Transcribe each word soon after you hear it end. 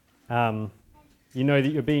You know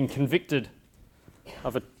that you're being convicted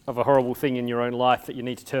of a horrible thing in your own life that you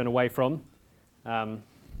need to turn away from. I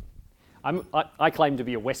claim to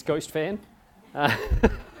be a West Coast fan,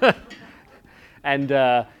 and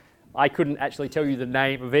I couldn't actually tell you the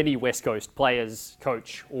name of any West Coast players,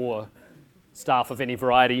 coach, or staff of any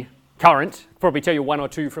variety. Current, probably tell you one or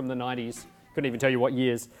two from the 90s. Couldn't even tell you what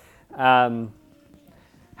years. Haven't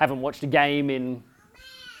watched a game in,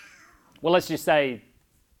 well, let's just say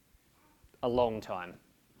a long time.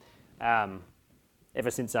 Ever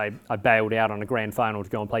since I bailed out on a grand final to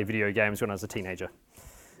go and play video games when I was a teenager.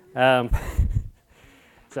 So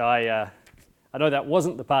I know that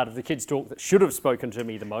wasn't the part of the kids' talk that should have spoken to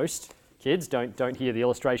me the most. Kids, don't hear the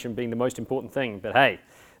illustration being the most important thing, but hey,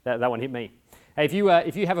 that one hit me. Hey,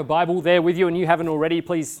 if you have a Bible there with you and you haven't already,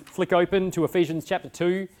 please flick open to Ephesians chapter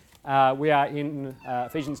 2. We are in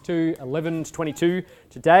Ephesians 2, 11 to 22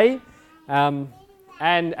 today.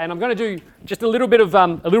 And I'm going to do just a little bit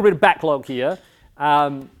of backlog here,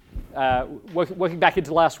 working back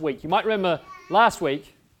into last week. You might remember last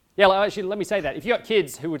week. Yeah, actually, let me say that. If you've got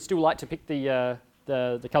kids who would still like to pick the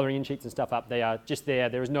colouring in sheets and stuff up, they are just there.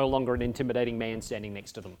 There is no longer an intimidating man standing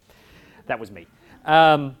next to them. That was me.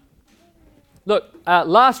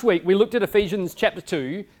 Last week we looked at Ephesians chapter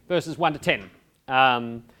 2, verses 1 to 10.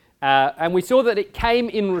 And we saw that it came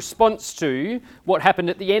in response to what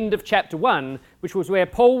happened at the end of chapter 1, which was where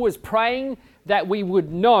Paul was praying that we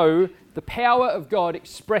would know the power of God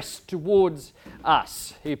expressed towards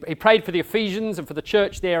us. He prayed for the Ephesians and for the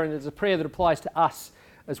church there, and there's a prayer that applies to us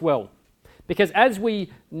as well. Because as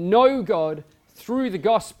we know God through the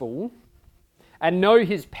gospel and know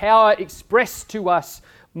his power expressed to us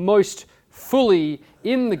most fully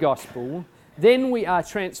in the gospel, then we are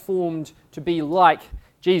transformed to be like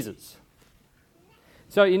Jesus.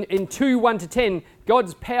 So in 2, 1 to 10,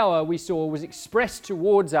 God's power, we saw, was expressed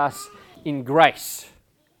towards us in grace,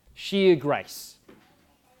 sheer grace.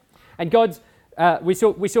 And we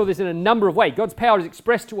saw this in a number of ways. God's power is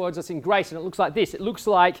expressed towards us in grace, and it looks like this. It looks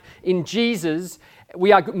like in Jesus,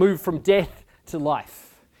 we are moved from death to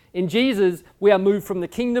life. In Jesus, we are moved from the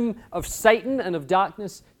kingdom of Satan and of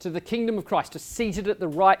darkness to the kingdom of Christ, to seated at the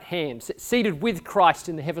right hand, seated with Christ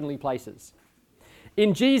in the heavenly places.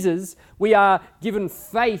 In Jesus, we are given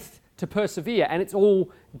faith to persevere, and it's all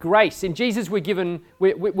grace. In Jesus, we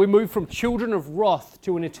move from children of wrath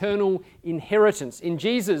to an eternal inheritance. In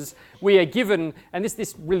Jesus, we are given, and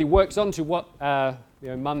this really works on to what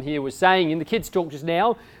Mum here was saying in the kids' talk just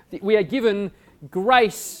now, we are given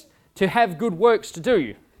grace to have good works to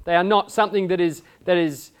do. They are not something that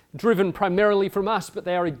is driven primarily from us, but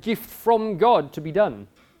they are a gift from God to be done.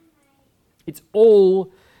 It's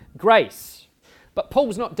all grace. But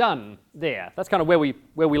Paul's not done there. That's kind of where we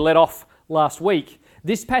let off last week.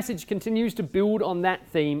 This passage continues to build on that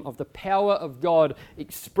theme of the power of God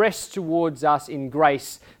expressed towards us in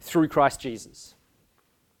grace through Christ Jesus.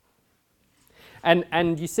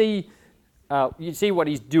 And you see what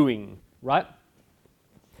he's doing, right?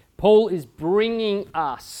 Paul is bringing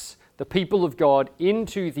us, the people of God,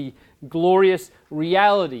 into the glorious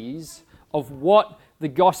realities of what the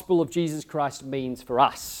gospel of Jesus Christ means for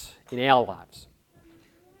us in our lives.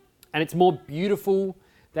 And it's more beautiful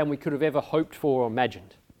than we could have ever hoped for or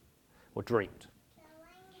imagined or dreamed.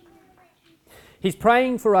 He's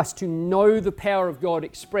praying for us to know the power of God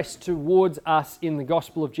expressed towards us in the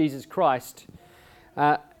gospel of Jesus Christ.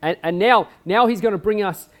 And now he's going to bring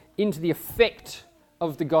us into the effect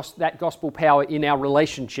of that gospel power in our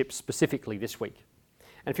relationships specifically this week.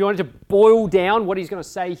 And if you wanted to boil down what he's going to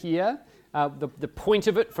say here, the point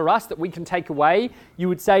of it for us that we can take away, you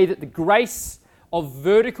would say that the grace of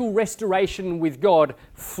vertical restoration with God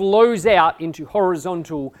flows out into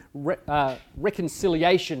horizontal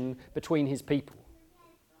reconciliation between his people.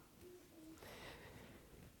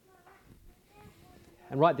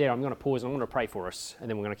 And right there, I'm going to pause and I'm going to pray for us, and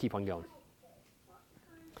then we're going to keep on going.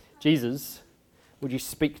 Jesus, would you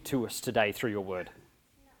speak to us today through your word?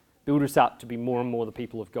 Build us up to be more and more the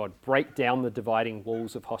people of God. Break down the dividing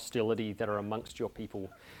walls of hostility that are amongst your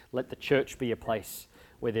people. Let the church be a place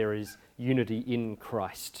where there is unity in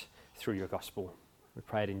Christ through your gospel. We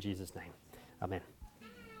pray it in Jesus' name. Amen.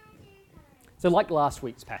 So like last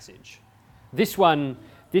week's passage, this one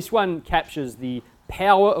captures the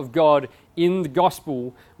power of God in the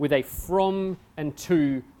gospel with a from and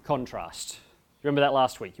to contrast. Remember that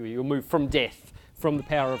last week? You'll move from death, from the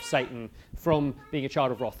power of Satan, from being a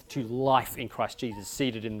child of wrath to life in Christ Jesus,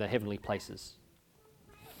 seated in the heavenly places.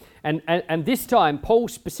 And this time, Paul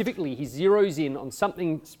specifically, he zeroes in on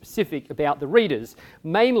something specific about the readers,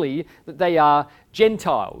 mainly that they are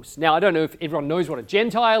Gentiles. Now, I don't know if everyone knows what a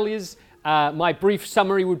Gentile is. my brief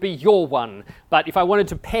summary would be your one. But if I wanted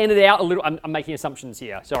to pan it out a little, I'm making assumptions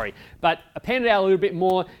here, sorry. But pan it out a little bit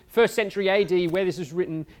more, 1st century AD, where this was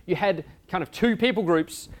written, you had kind of two people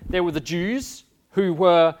groups. There were the Jews, who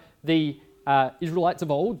were the Israelites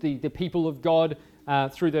of old, the people of God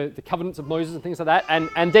through the covenants of Moses and things like that.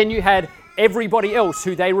 And then you had everybody else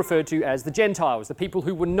who they referred to as the Gentiles, the people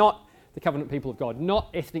who were not the covenant people of God, not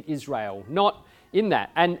ethnic Israel, not in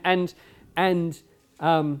that.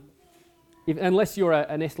 Unless you're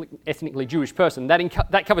an ethnically Jewish person,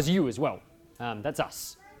 that covers you as well. That's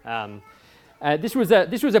us. This was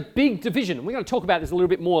a big division. We're going to talk about this a little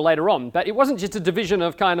bit more later on, but it wasn't just a division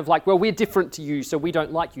of kind of like, well, we're different to you, so we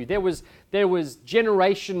don't like you. There was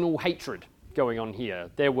generational hatred going on here.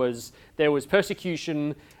 There was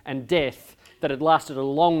persecution and death that had lasted a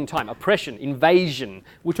long time. Oppression, invasion.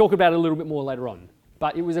 We'll talk about it a little bit more later on.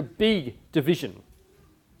 But it was a big division.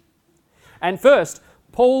 And first,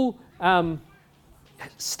 Paul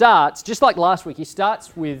starts, just like last week, he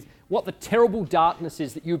starts with what the terrible darkness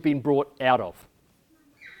is that you've been brought out of.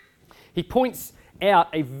 He points out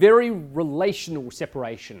a very relational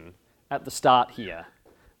separation at the start here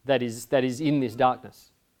that is in this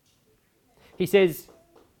darkness. He says,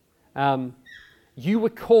 you were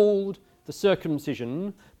called the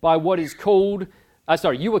circumcision by what is called,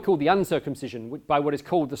 you were called the uncircumcision by what is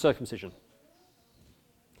called the circumcision.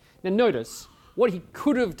 Now notice, what he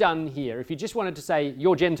could have done here, if he just wanted to say,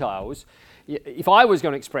 you're Gentiles, if I was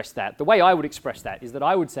going to express that, the way I would express that is that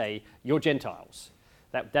I would say, you're Gentiles.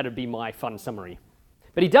 That would be my fun summary.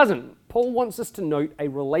 But he doesn't. Paul wants us to note a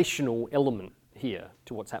relational element here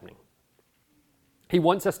to what's happening. He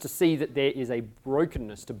wants us to see that there is a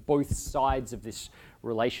brokenness to both sides of this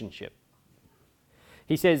relationship.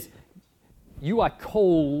 He says, you are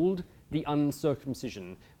called the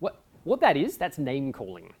uncircumcision. What that is, that's name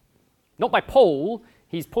calling. Not by Paul,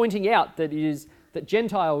 he's pointing out that that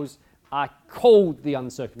Gentiles are called the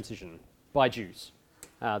uncircumcision by Jews.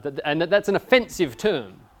 And that's an offensive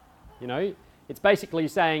term, you know. It's basically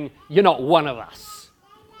saying, you're not one of us.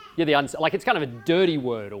 You're like it's kind of a dirty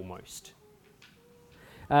word almost.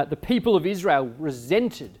 The people of Israel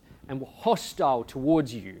resented and were hostile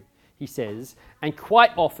towards you, he says, and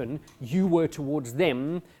quite often you were towards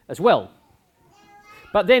them as well.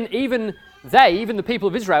 But then even the people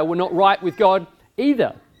of Israel, were not right with God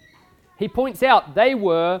either. He points out they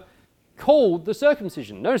were called the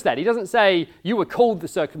circumcision. Notice that. He doesn't say you were called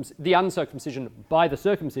the uncircumcision by the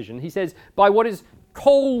circumcision. He says by what is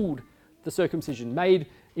called the circumcision, made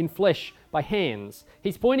in flesh by hands.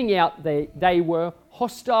 He's pointing out they were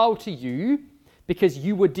hostile to you because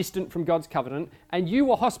you were distant from God's covenant, and you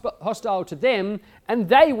were hostile to them, and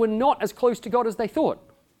they were not as close to God as they thought.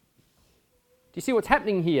 Do you see what's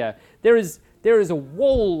happening here? There is a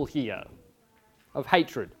wall here of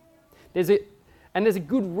hatred. There's a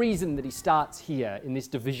good reason that he starts here in this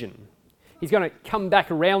division. He's going to come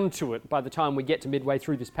back around to it by the time we get to midway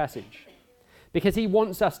through this passage. Because he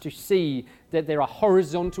wants us to see that there are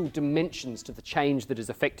horizontal dimensions to the change that is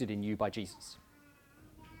effected in you by Jesus.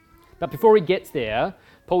 But before he gets there,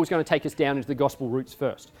 Paul's going to take us down into the gospel roots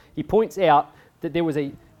first. He points out that there was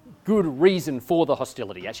a good reason for the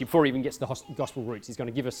hostility. Actually, before he even gets to the gospel roots, he's going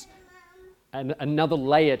to give us another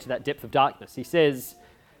layer to that depth of darkness. He says,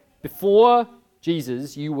 before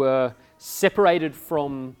Jesus, you were separated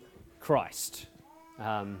from Christ.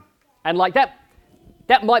 And like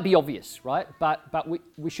that might be obvious, right? But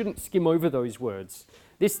we shouldn't skim over those words.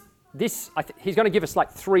 He's going to give us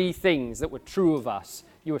like three things that were true of us.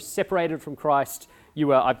 You were separated from Christ.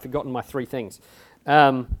 I've forgotten my three things.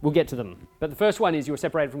 We'll get to them. But the first one is you were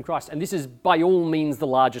separated from Christ, and this is by all means the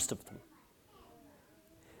largest of them.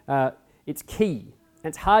 It's key. And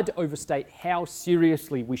it's hard to overstate how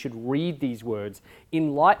seriously we should read these words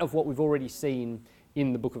in light of what we've already seen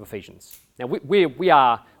in the book of Ephesians. Now, we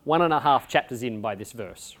are 1.5 chapters in by this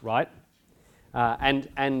verse, right?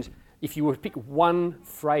 And if you were to pick one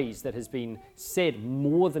phrase that has been said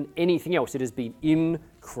more than anything else, it has been in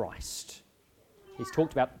Christ. He's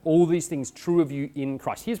talked about all these things true of you in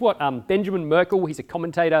Christ. Here's what Benjamin Merkel, he's a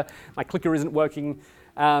commentator. My clicker isn't working.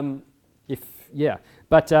 But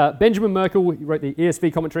Benjamin Merkel, he wrote the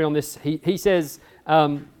ESV commentary on this. He says,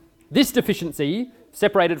 this deficiency,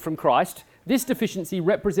 separated from Christ, this deficiency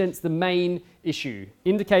represents the main issue,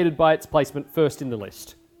 indicated by its placement first in the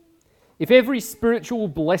list. If every spiritual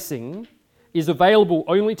blessing is available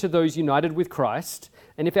only to those united with Christ,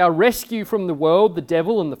 and if our rescue from the world, the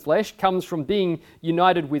devil, and the flesh comes from being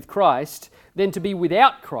united with Christ, then to be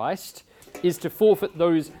without Christ is to forfeit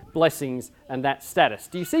those blessings and that status.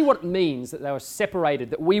 Do you see what it means that they were separated,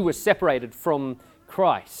 that we were separated from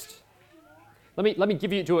Christ? Let me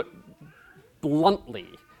give you to it bluntly,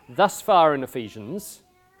 thus far in Ephesians,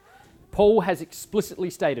 Paul has explicitly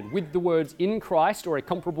stated with the words in Christ, or a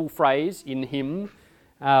comparable phrase, in him,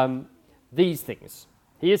 these things.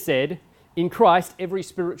 He has said, in Christ, every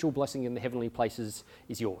spiritual blessing in the heavenly places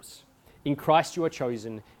is yours. In Christ you are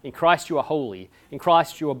chosen. In Christ you are holy. In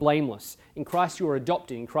Christ you are blameless. In Christ you are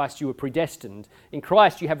adopted. In Christ you are predestined. In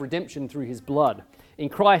Christ you have redemption through his blood. In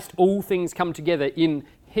Christ all things come together in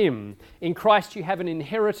him. In Christ you have an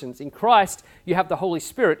inheritance. In Christ you have the Holy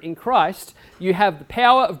Spirit. In Christ you have the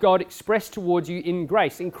power of God expressed towards you in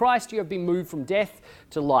grace. In Christ you have been moved from death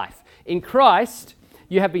to life. In Christ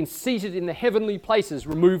you have been seated in the heavenly places,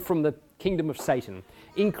 removed from the kingdom of Satan.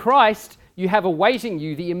 In Christ you have awaiting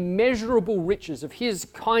you the immeasurable riches of his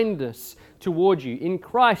kindness toward you. In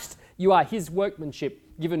Christ you are his workmanship,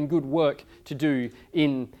 given good work to do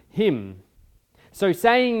in him. So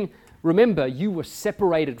saying, remember, you were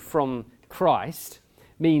separated from Christ,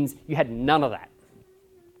 means you had none of that.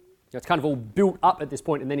 It's kind of all built up at this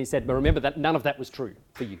point, and then he said, but remember that none of that was true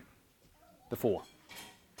for you before.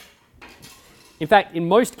 In fact, in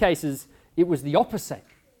most cases, it was the opposite,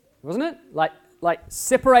 wasn't it? Like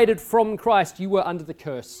separated from Christ, you were under the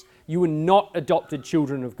curse. You were not adopted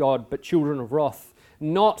children of God, but children of wrath.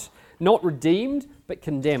 Not redeemed, but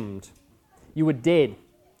condemned. You were dead.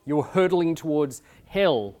 You were hurtling towards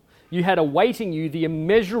hell. You had awaiting you the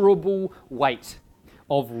immeasurable weight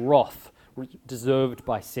of wrath deserved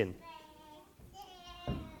by sin.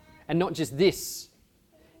 And not just this.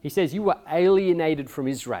 He says you were alienated from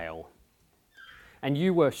Israel, and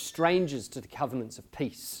you were strangers to the covenants of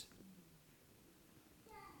peace.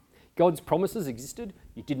 God's promises existed,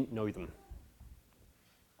 you didn't know them.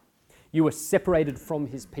 You were separated from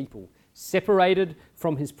his people, separated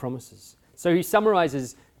from his promises. So he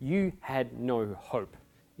summarizes, you had no hope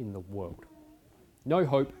in the world. No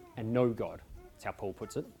hope and no God. That's how Paul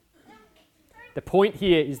puts it. The point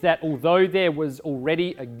here is that although there was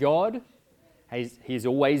already a God, he's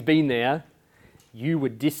always been there, you were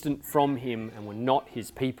distant from him and were not his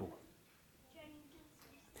people.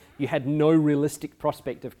 You had no realistic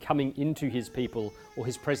prospect of coming into his people or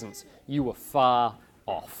his presence. You were far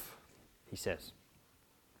off, he says.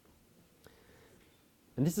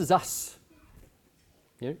 And this is us.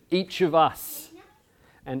 Each of us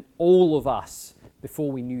and all of us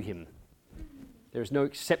before we knew him. There is no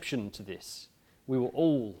exception to this. We were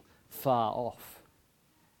all far off.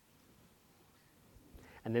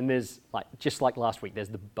 And then there's, just like last week, there's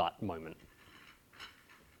the but moment.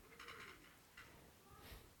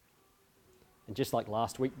 And just like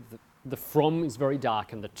last week, the from is very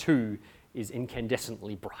dark and the to is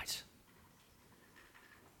incandescently bright.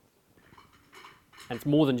 And it's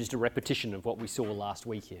more than just a repetition of what we saw last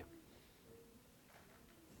week here.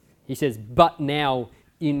 He says, but now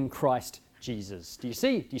in Christ Jesus. Do you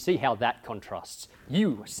see how that contrasts?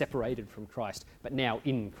 You were separated from Christ, but now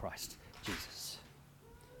in Christ Jesus.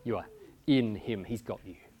 You are in him. He's got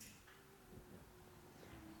you.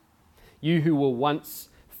 You who were once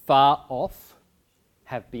far off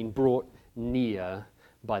have been brought near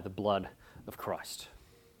by the blood of Christ.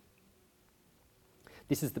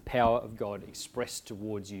 This is the power of God expressed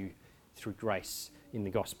towards you through grace in the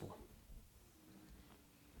gospel.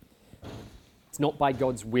 It's not by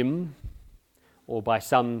God's whim or by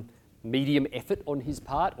some medium effort on his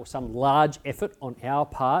part or some large effort on our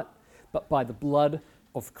part, but by the blood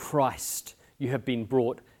of Christ you have been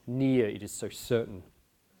brought near. It is so certain.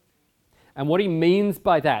 And what he means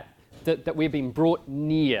by that we've been brought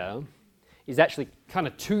near is actually kind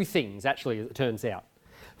of two things, actually, as it turns out.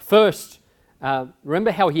 First,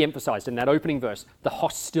 remember how he emphasized in that opening verse the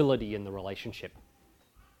hostility in the relationship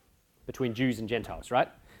between Jews and Gentiles, right?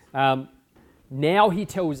 Now he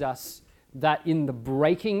tells us that in the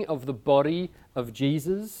breaking of the body of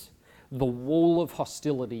Jesus, the wall of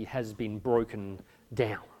hostility has been broken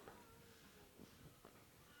down.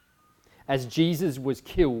 As Jesus was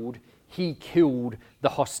killed, he killed the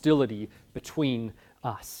hostility between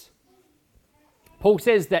us. Paul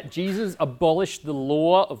says that Jesus abolished the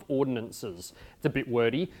law of ordinances. It's a bit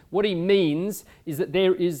wordy. What he means is that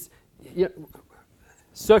there is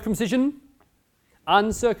circumcision,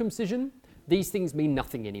 uncircumcision. These things mean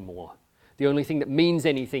nothing anymore. The only thing that means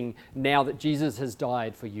anything now that Jesus has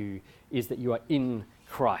died for you is that you are in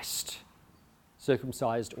Christ,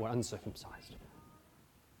 circumcised or uncircumcised.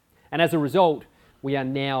 And as a result, we are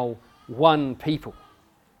now one people.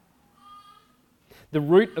 The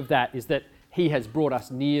root of that is that he has brought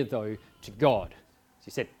us near, though, to God. So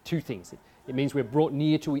he said two things. It means we're brought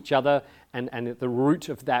near to each other, and at the root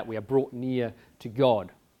of that, we are brought near to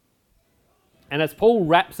God. And as Paul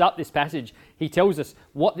wraps up this passage, he tells us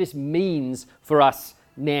what this means for us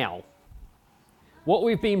now. what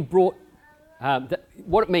we've been brought,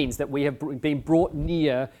 what it means that we have been brought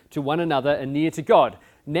near to one another and near to God.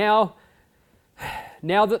 Now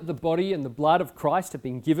that the body and the blood of Christ have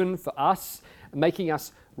been given for us, making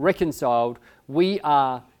us reconciled, we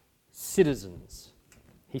are citizens,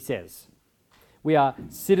 he says. We are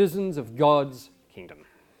citizens of God's kingdom.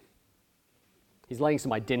 He's laying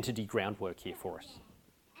some identity groundwork here for us.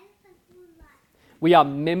 We are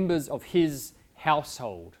members of his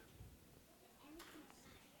household.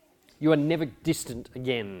 You are never distant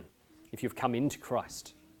again if you've come into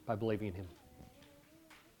Christ by believing in him.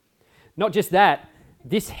 Not just that,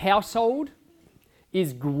 this household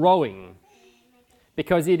is growing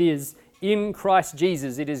because it is in Christ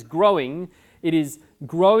Jesus. It is growing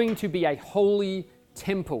to be a holy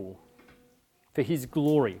temple for his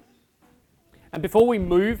glory. And before we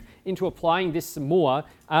move into applying this some more,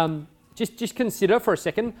 just consider for a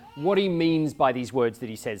second what he means by these words that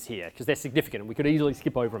he says here, because they're significant and we could easily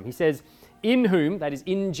skip over them. He says, in whom, that is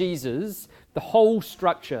in Jesus, the whole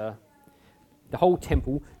structure, the whole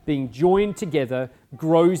temple, being joined together,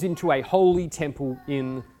 grows into a holy temple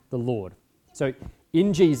in the Lord. So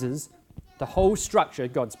in Jesus, the whole structure,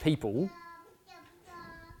 God's people,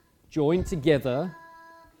 joined together,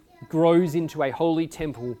 grows into a holy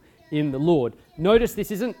temple in the Lord. Notice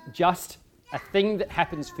this isn't just a thing that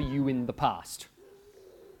happens for you in the past.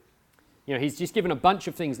 You know, he's just given a bunch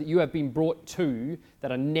of things that you have been brought to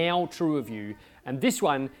that are now true of you. And this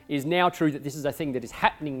one is now true that this is a thing that is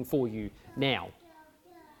happening for you now,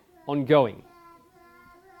 ongoing.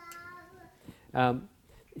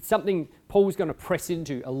 It's something Paul's going to press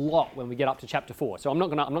into a lot when we get up to chapter 4. So I'm not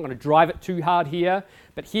going to drive it too hard here,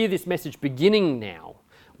 but hear this message beginning now.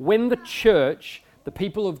 When the church, the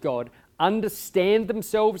people of God, understand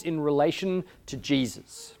themselves in relation to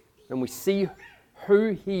Jesus, and we see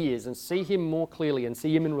who he is and see him more clearly and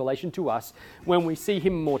see him in relation to us, when we see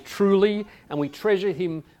him more truly and we treasure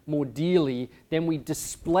him more dearly, then we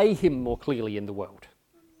display him more clearly in the world.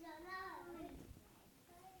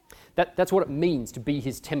 That's what it means to be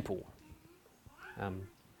his temple.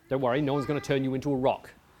 Don't worry, no one's going to turn you into a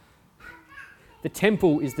rock. The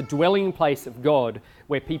temple is the dwelling place of God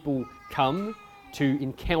where people come to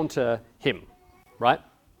encounter him, right?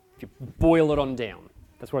 If you boil it on down,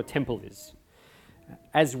 that's what a temple is.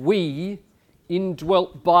 As we,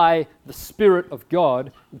 indwelt by the Spirit of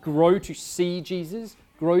God, grow to see Jesus,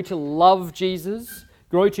 grow to love Jesus,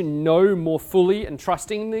 grow to know more fully and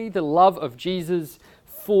trustingly the love of Jesus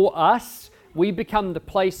for us, we become the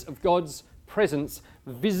place of God's presence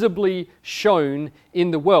visibly shown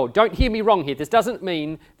in the world. Don't hear me wrong here. This doesn't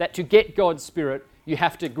mean that to get God's Spirit, you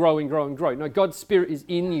have to grow and grow and grow. No, God's Spirit is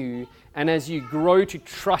in you, and as you grow to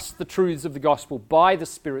trust the truths of the gospel by the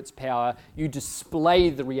Spirit's power, you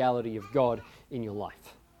display the reality of God in your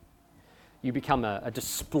life. You become a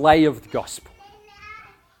display of the gospel.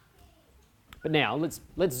 But now,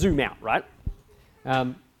 let's zoom out, right?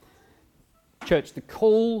 Church, the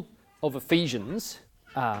call of Ephesians,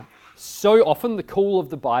 so often the call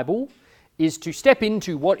of the Bible, is to step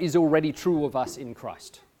into what is already true of us in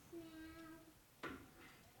Christ.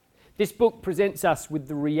 This book presents us with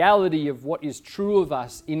the reality of what is true of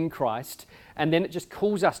us in Christ, and then it just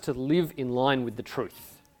calls us to live in line with the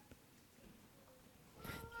truth.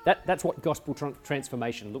 That's what gospel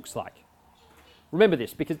transformation looks like. Remember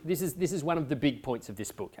this, because this is one of the big points of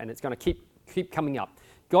this book, and it's going to keep coming up.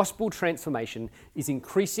 Gospel transformation is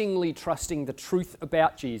increasingly trusting the truth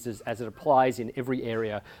about Jesus as it applies in every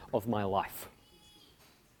area of my life,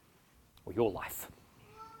 or your life.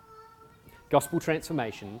 Gospel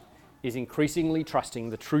transformation is increasingly trusting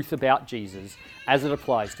the truth about Jesus as it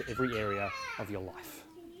applies to every area of your life.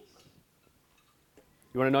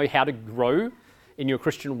 You want to know how to grow in your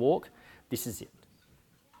Christian walk? This is it.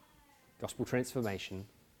 Gospel transformation,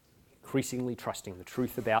 increasingly trusting the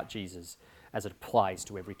truth about Jesus as it applies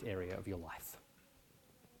to every area of your life.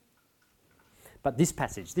 But this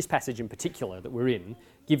passage in particular that we're in,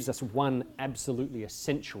 gives us one absolutely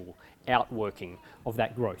essential outworking of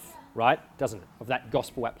that growth, right? Doesn't it? Of that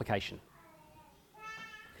gospel application.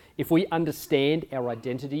 If we understand our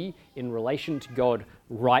identity in relation to God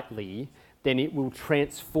rightly, then it will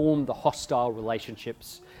transform the hostile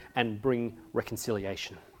relationships and bring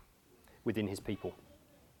reconciliation within his people.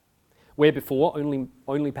 Where before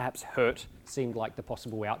only perhaps hurt seemed like the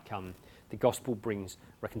possible outcome, the gospel brings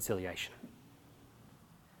reconciliation.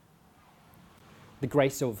 The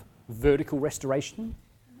grace of vertical restoration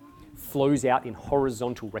flows out in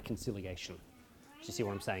horizontal reconciliation. Do you see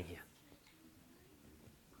what I'm saying here?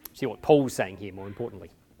 See what Paul's saying here, more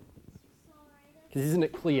importantly? Because isn't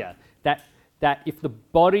it clear that that if the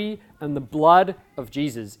body and the blood of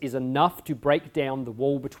Jesus is enough to break down the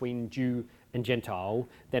wall between Jew and Gentile,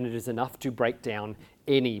 then it is enough to break down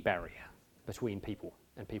any barrier between people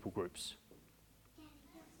and people groups.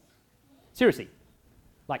 Seriously,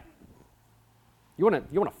 like, you want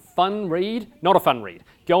a fun read? Not a fun read.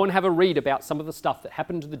 Go and have a read about some of the stuff that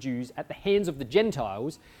happened to the Jews at the hands of the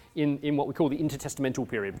Gentiles in what we call the intertestamental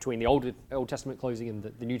period, between the Old Testament closing and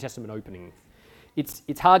the New Testament opening. It's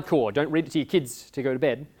hardcore. Don't read it to your kids to go to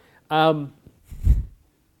bed.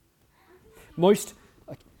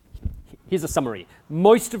 Here's a summary.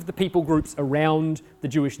 Most of the people groups around the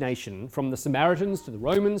Jewish nation, from the Samaritans to the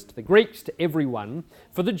Romans to the Greeks to everyone,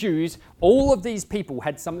 for the Jews, all of these people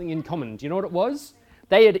had something in common. Do you know what it was?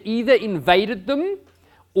 They had either invaded them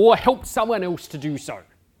or helped someone else to do so.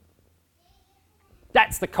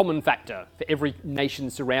 That's the common factor for every nation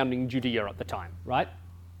surrounding Judea at the time, right?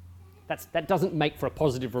 That doesn't make for a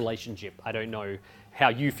positive relationship. I don't know how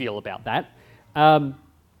you feel about that.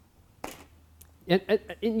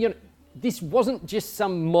 This wasn't just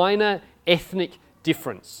some minor ethnic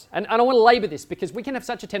difference. And I want to labour this because we can have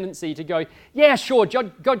such a tendency to go, yeah, sure,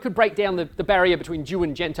 God could break down the barrier between Jew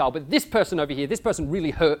and Gentile, but this person over here, this person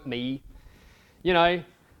really hurt me. You know,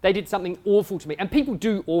 they did something awful to me. And people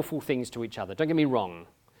do awful things to each other, don't get me wrong.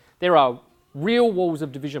 There are real walls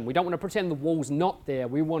of division. We don't want to pretend the wall's not there.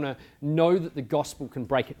 We want to know that the gospel can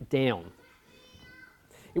break it down.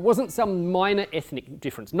 It wasn't some minor ethnic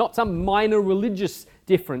difference, not some minor religious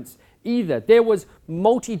difference either. There was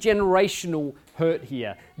multi-generational hurt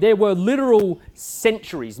here. There were literal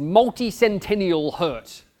centuries, multi-centennial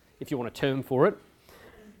hurt, if you want a term for it.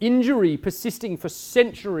 Injury persisting for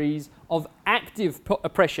centuries of active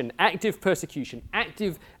oppression, active persecution,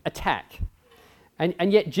 active attack.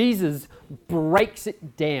 And yet Jesus breaks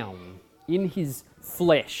it down in his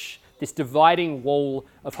flesh, this dividing wall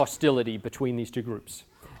of hostility between these two groups.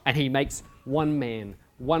 And he makes one man,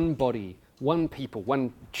 one body, one people,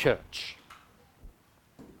 one church.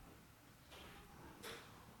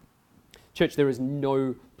 Church, there is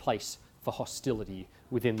no place for hostility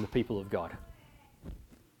within the people of God.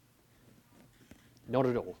 Not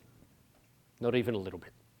at all. Not even a little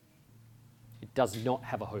bit. It does not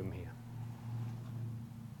have a home here.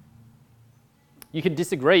 You can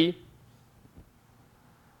disagree.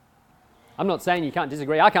 I'm not saying you can't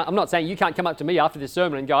disagree. I'm not saying you can't come up to me after this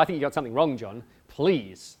sermon and go, I think you got something wrong, John.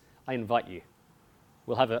 Please, I invite you.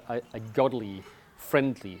 We'll have a godly,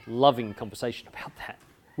 friendly, loving conversation about that.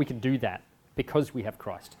 We can do that because we have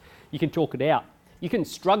Christ. You can talk it out. You can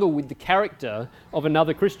struggle with the character of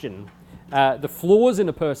another Christian, the flaws in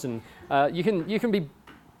a person. You can be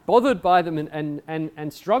bothered by them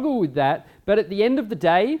and struggle with that. But at the end of the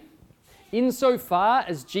day, insofar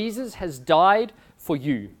as Jesus has died for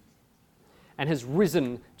you and has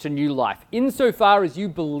risen to new life, insofar as you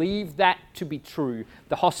believe that to be true,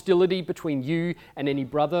 the hostility between you and any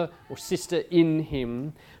brother or sister in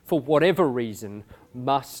him, for whatever reason,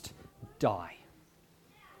 must die.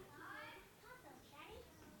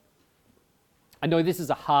 I know this is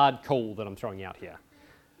a hard call that I'm throwing out here.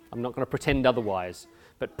 I'm not going to pretend otherwise,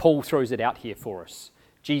 but Paul throws it out here for us.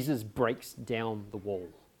 Jesus breaks down the wall.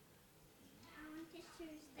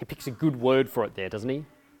 He picks a good word for it there, doesn't he?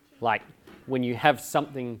 Like when you have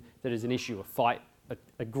something that is an issue, a fight,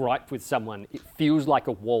 a gripe with someone, it feels like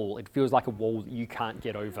a wall. It feels like a wall that you can't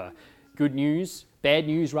get over. Good news, bad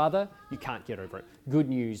news rather, you can't get over it. Good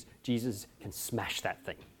news, Jesus can smash that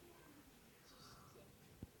thing.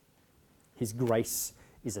 His grace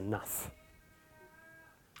is enough.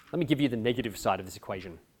 Let me give you the negative side of this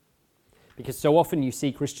equation. Because so often you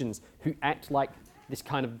see Christians who act like this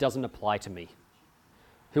kind of doesn't apply to me.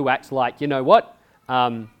 Who act like, you know what?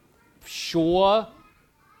 Sure,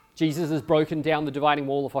 Jesus has broken down the dividing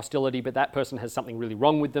wall of hostility, but that person has something really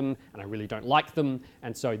wrong with them, and I really don't like them,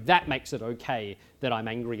 and so that makes it okay that I'm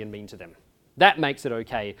angry and mean to them. That makes it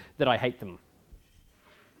okay that I hate them.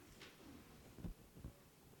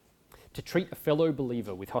 To treat a fellow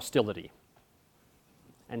believer with hostility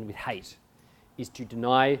and with hate is to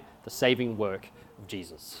deny the saving work of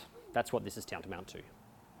Jesus. That's what this is tantamount to.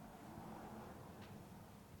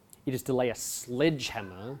 It is to lay a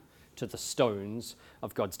sledgehammer to the stones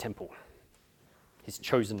of God's temple, his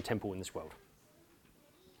chosen temple in this world.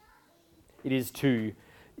 It is to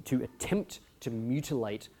attempt to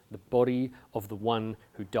mutilate the body of the one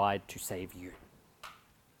who died to save you.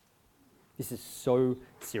 This is so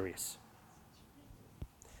serious.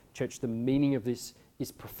 Church, the meaning of this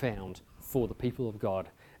is profound for the people of God,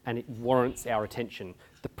 and it warrants our attention.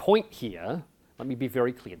 The point here, let me be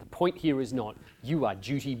very clear, the point here is not you are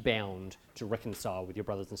duty-bound to reconcile with your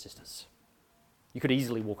brothers and sisters. You could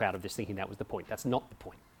easily walk out of this thinking that was the point. That's not the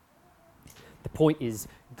point. The point is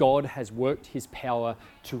God has worked his power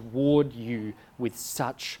toward you with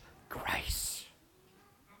such grace.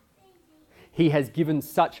 He has given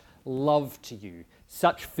such love to you,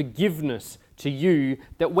 such forgiveness to you,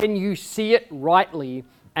 that when you see it rightly,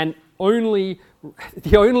 and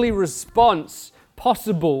the only response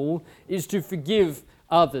possible is to forgive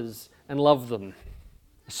others and love them,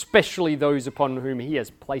 especially those upon whom he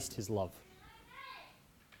has placed his love.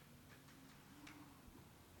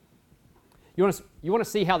 You want to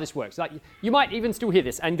see how this works. Like, you might even still hear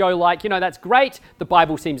this and go like, that's great. The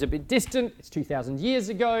Bible seems a bit distant. It's 2,000 years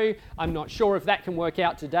ago. I'm not sure if that can work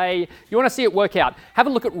out today. You want to see it work out. Have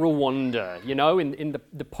a look at Rwanda, in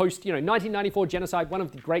the post, 1994 genocide, one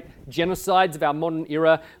of the great genocides of our modern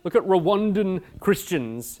era. Look at Rwandan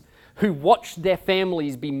Christians who watched their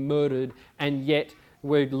families be murdered and yet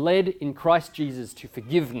were led in Christ Jesus to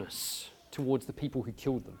forgiveness towards the people who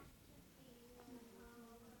killed them.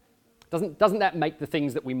 Doesn't that make the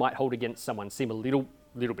things that we might hold against someone seem a little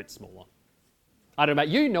bit smaller? I don't know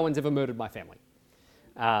about you, no one's ever murdered my family.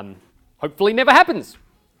 Hopefully never happens.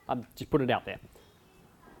 I'm just putting it out there.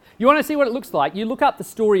 You want to see what it looks like? You look up the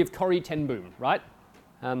story of Corrie ten Boom, right?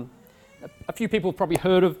 A few people have probably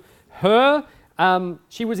heard of her.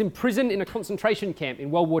 She was imprisoned in a concentration camp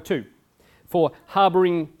in World War II for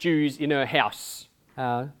harbouring Jews in her house.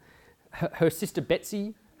 Her sister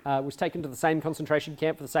Betsy was taken to the same concentration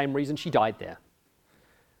camp for the same reason. She died there.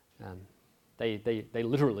 They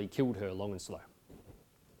literally killed her long and slow.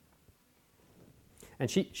 And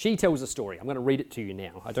she tells a story. I'm going to read it to you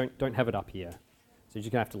now. I don't have it up here, so you're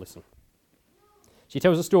just going to have to listen. She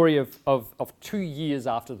tells a story of 2 years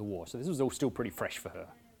after the war, so this was all still pretty fresh for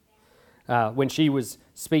her. When she was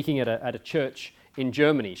speaking at a church in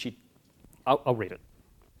Germany, I'll read it.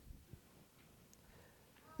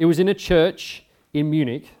 It was in a church in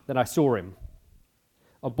Munich that I saw him,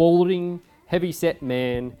 a balding, heavy-set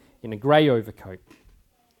man in a grey overcoat,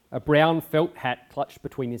 a brown felt hat clutched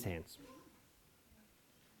between his hands.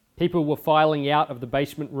 People were filing out of the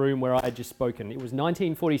basement room where I had just spoken. It was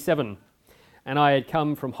 1947, and I had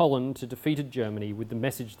come from Holland to defeated Germany with the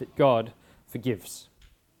message that God forgives.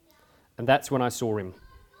 And that's when I saw him,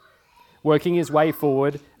 working his way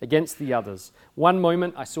forward against the others. One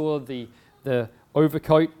moment I saw the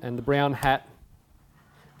overcoat and the brown hat.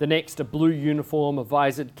 The next, a blue uniform, a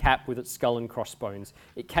visored cap with its skull and crossbones.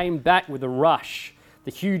 It came back with a rush, the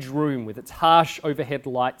huge room with its harsh overhead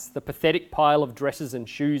lights, the pathetic pile of dresses and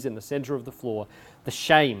shoes in the centre of the floor, the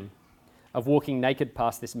shame of walking naked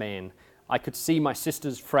past this man. I could see my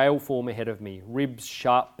sister's frail form ahead of me, ribs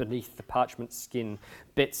sharp beneath the parchment skin.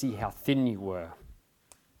 Betsy, how thin you were.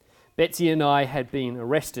 Betsy and I had been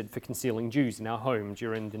arrested for concealing Jews in our home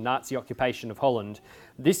during the Nazi occupation of Holland.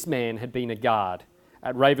 This man had been a guard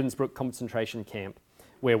at Ravensbrück concentration camp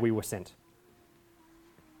where we were sent.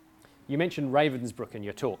 You mentioned Ravensbrück in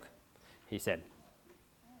your talk, he said.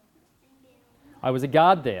 I was a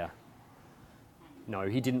guard there. No,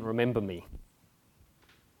 he didn't remember me.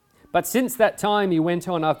 But since that time, he went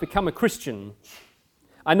on, I've become a Christian.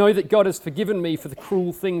 I know that God has forgiven me for the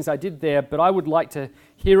cruel things I did there, but I would like to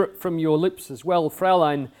hear it from your lips as well.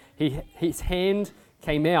 Fräulein, his hand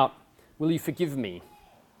came out. Will you forgive me?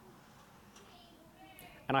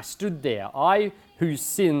 And I stood there, I whose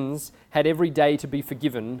sins had every day to be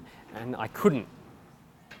forgiven, and I couldn't.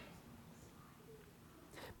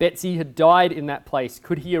 Betsy had died in that place.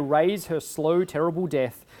 Could he erase her slow, terrible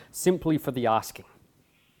death simply for the asking?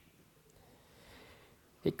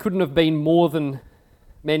 It couldn't have been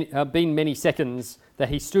many seconds that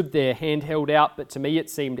he stood there, hand held out, but to me it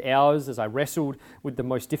seemed hours as I wrestled with the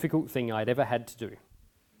most difficult thing I'd ever had to do.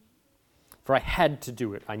 For I had to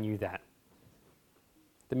do it, I knew that.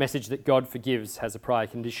 The message that God forgives has a prior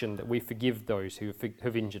condition that we forgive those who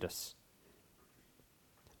have injured us.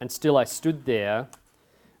 And still I stood there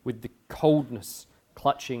with the coldness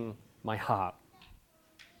clutching my heart.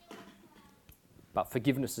 But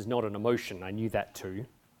forgiveness is not an emotion, I knew that too.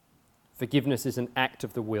 Forgiveness is an act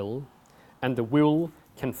of the will, and the will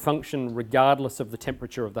can function regardless of the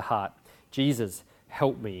temperature of the heart. Jesus,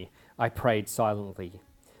 help me, I prayed silently.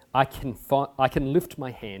 I can lift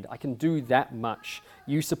my hand. I can do that much.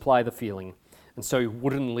 You supply the feeling. And so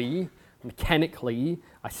woodenly, mechanically,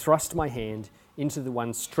 I thrust my hand into the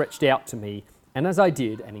one stretched out to me, and as I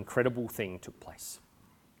did, an incredible thing took place.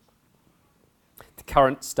 The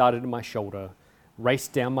current started in my shoulder,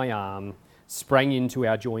 raced down my arm, sprang into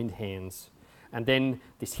our joined hands, and then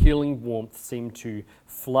this healing warmth seemed to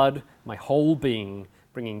flood my whole being,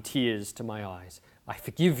 bringing tears to my eyes. I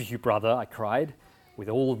forgive you, brother, I cried, with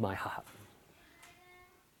all of my heart.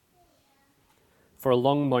 For a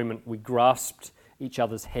long moment we grasped each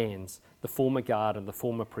other's hands, the former guard and the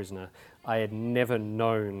former prisoner. I had never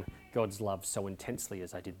known God's love so intensely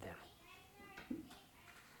as I did then.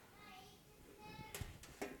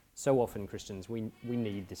 So often, Christians, we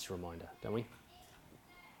need this reminder, don't we?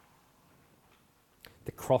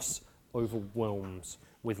 The cross overwhelms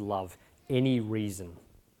with love any reason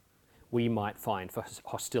we might find for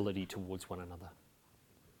hostility towards one another.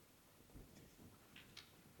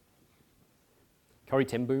 Corrie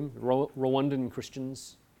ten Boom, Rwandan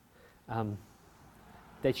Christians,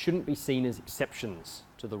 they shouldn't be seen as exceptions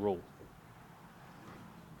to the rule.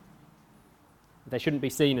 They shouldn't be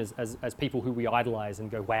seen as people who we idolise and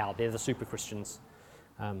go, wow, they're the super Christians.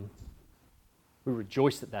 We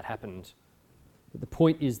rejoice that that happened. But the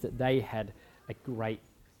point is that they had a great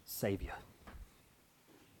Saviour.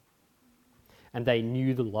 And they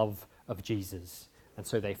knew the love of Jesus, and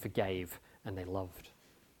so they forgave and they loved.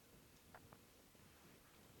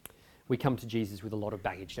 We come to Jesus with a lot of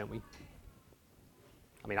baggage, don't we?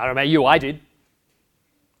 I mean, I don't know about you, I did.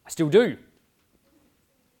 I still do.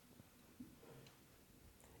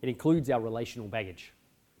 It includes our relational baggage.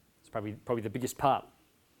 It's probably the biggest part.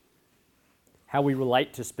 How we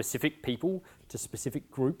relate to specific people, to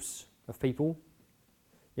specific groups of people.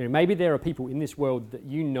 You know, maybe there are people in this world that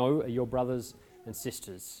you know are your brothers and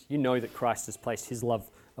sisters. You know that Christ has placed his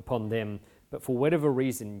love upon them, but for whatever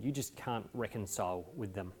reason, you just can't reconcile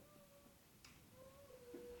with them.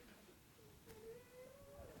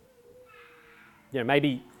 You know,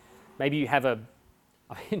 maybe you have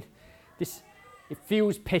it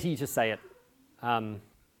feels petty to say it,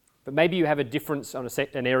 but maybe you have a difference on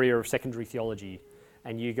an area of secondary theology,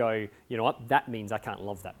 and you go, you know what, that means I can't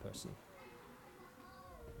love that person.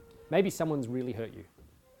 Maybe someone's really hurt you.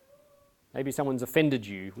 Maybe someone's offended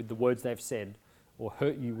you with the words they've said, or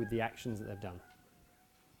hurt you with the actions that they've done.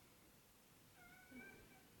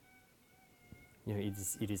 You know,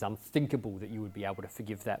 it is unthinkable that you would be able to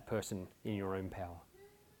forgive that person in your own power.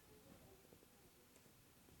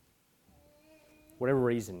 Whatever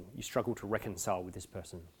reason, you struggle to reconcile with this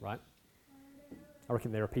person, right? I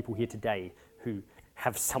reckon there are people here today who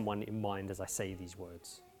have someone in mind as I say these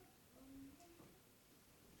words.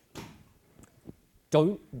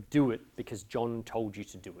 Don't do it because John told you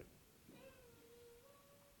to do it.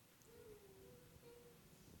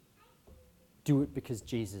 Do it because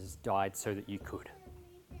Jesus died so that you could.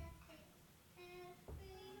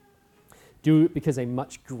 Do it because a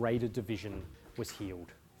much greater division was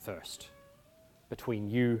healed first between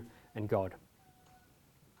you and God.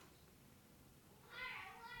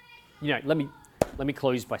 You know, let me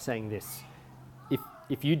close by saying this.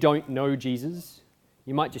 If you don't know Jesus,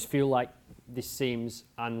 you might just feel like this seems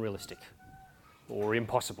unrealistic or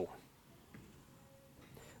impossible.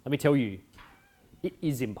 Let me tell you, it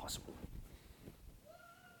is impossible.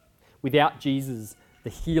 Without Jesus, the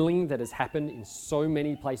healing that has happened in so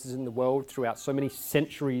many places in the world, throughout so many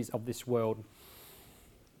centuries of this world,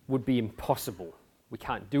 would be impossible. We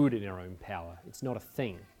can't do it in our own power. It's not a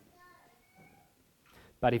thing.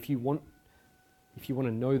 But if you want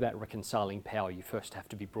to know that reconciling power, you first have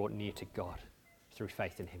to be brought near to God through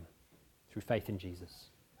faith in him, through faith in Jesus.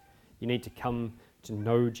 You need to come to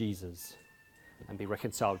know Jesus and be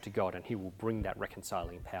reconciled to God, and he will bring that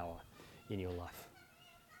reconciling power in your life.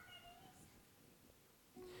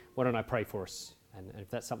 Why don't I pray for us? And if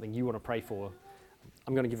that's something you want to pray for,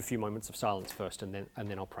 I'm going to give a few moments of silence first, and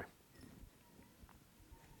then I'll pray.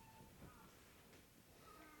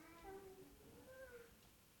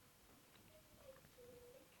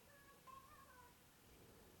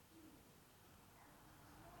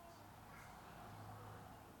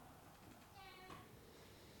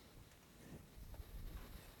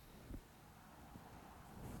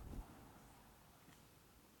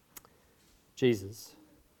 Jesus,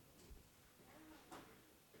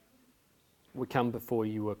 we come before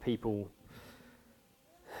you a people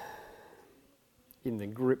in the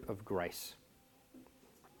grip of grace.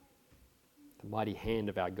 The mighty hand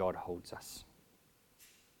of our God holds us.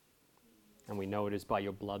 And we know it is by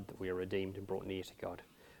your blood that we are redeemed and brought near to God,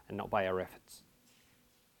 and not by our efforts.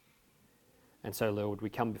 And so, Lord,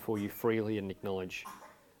 we come before you freely and acknowledge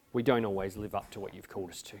we don't always live up to what you've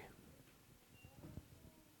called us to.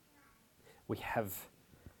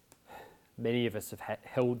 Many of us have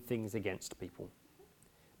held things against people,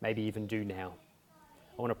 maybe even do now.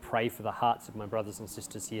 I want to pray for the hearts of my brothers and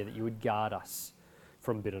sisters here that you would guard us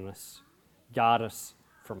from bitterness, guard us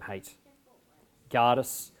from hate, guard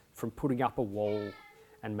us from putting up a wall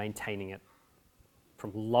and maintaining it,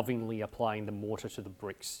 from lovingly applying the mortar to the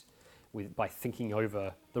bricks by thinking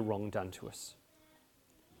over the wrong done to us.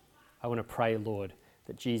 I want to pray, Lord,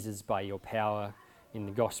 that Jesus, by your power in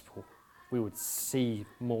the gospel, we would see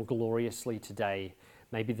more gloriously today,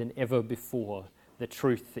 maybe than ever before, the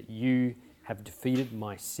truth that you have defeated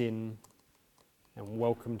my sin and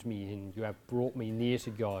welcomed me in. You have brought me near to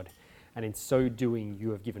God, and in so doing,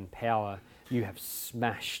 you have given power. You have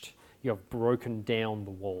smashed, you have broken down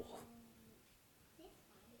the wall.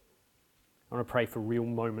 I want to pray for real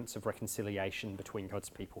moments of reconciliation between God's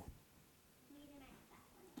people.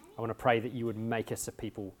 I want to pray that you would make us a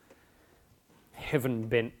people heaven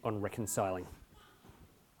bent on reconciling.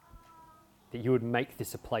 That you would make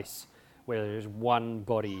this a place where there is one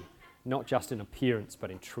body, not just in appearance,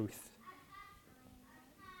 but in truth.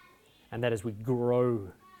 And that as we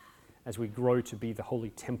grow to be the holy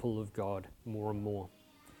temple of God more and more,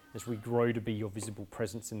 as we grow to be your visible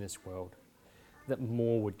presence in this world, that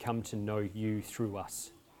more would come to know you through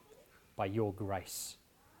us by your grace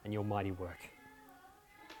and your mighty work.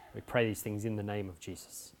 We pray these things in the name of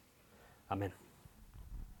Jesus. Amen.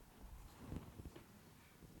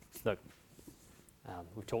 Look,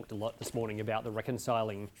 we've talked a lot this morning about the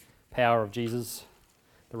reconciling power of Jesus,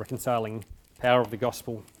 the reconciling power of the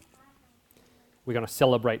gospel. We're going to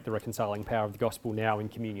celebrate the reconciling power of the gospel now in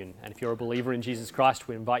communion. And if you're a believer in Jesus Christ,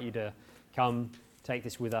 we invite you to come take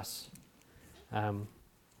this with us. Let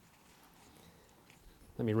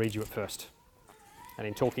me read you it first. And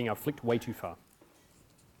in talking, I've flicked way too far.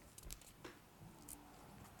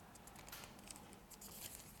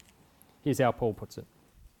 Here's how Paul puts it.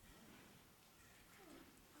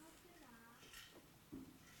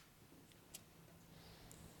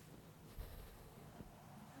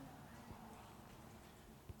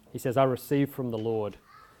 He says, I received from the Lord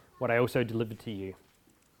what I also delivered to you.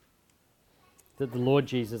 That the Lord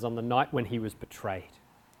Jesus, on the night when he was betrayed,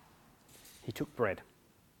 he took bread.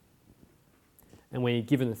 And when he had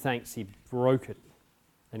given thanks, he broke it.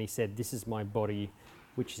 And he said, this is my body,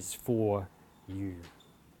 which is for you.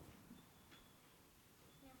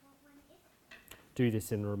 Do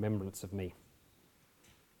this in remembrance of me.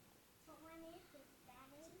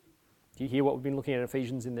 Do you hear what we've been looking at in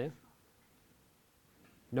Ephesians in there?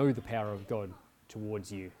 Know the power of God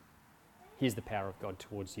towards you. Here's the power of God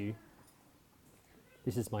towards you.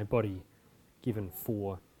 This is my body given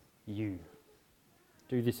for you.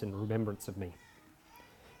 Do this in remembrance of me.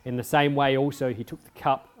 In the same way also he took the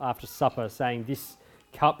cup after supper, saying, this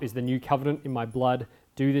cup is the new covenant in my blood.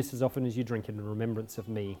 Do this as often as you drink it in remembrance of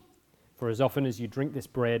me. For as often as you drink this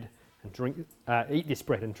bread and eat this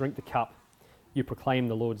bread and drink the cup, you proclaim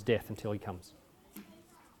the Lord's death until he comes.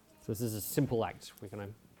 So this is a simple act. We're going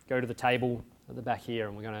to go to the table at the back here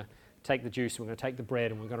and we're going to take the juice, we're going to take the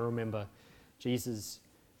bread, and we're going to remember Jesus'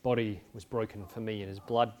 body was broken for me and his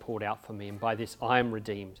blood poured out for me, and by this I am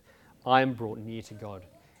redeemed. I am brought near to God,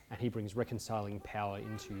 and he brings reconciling power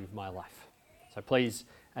into my life. So please,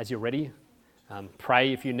 as you're ready,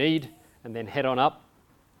 pray if you need, and then head on up.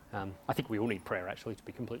 I think we all need prayer, actually, to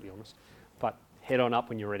be completely honest. But head on up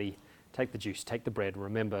when you're ready. Take the juice, take the bread.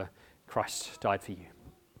 Remember, Christ died for you.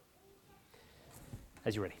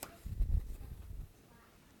 As you're ready.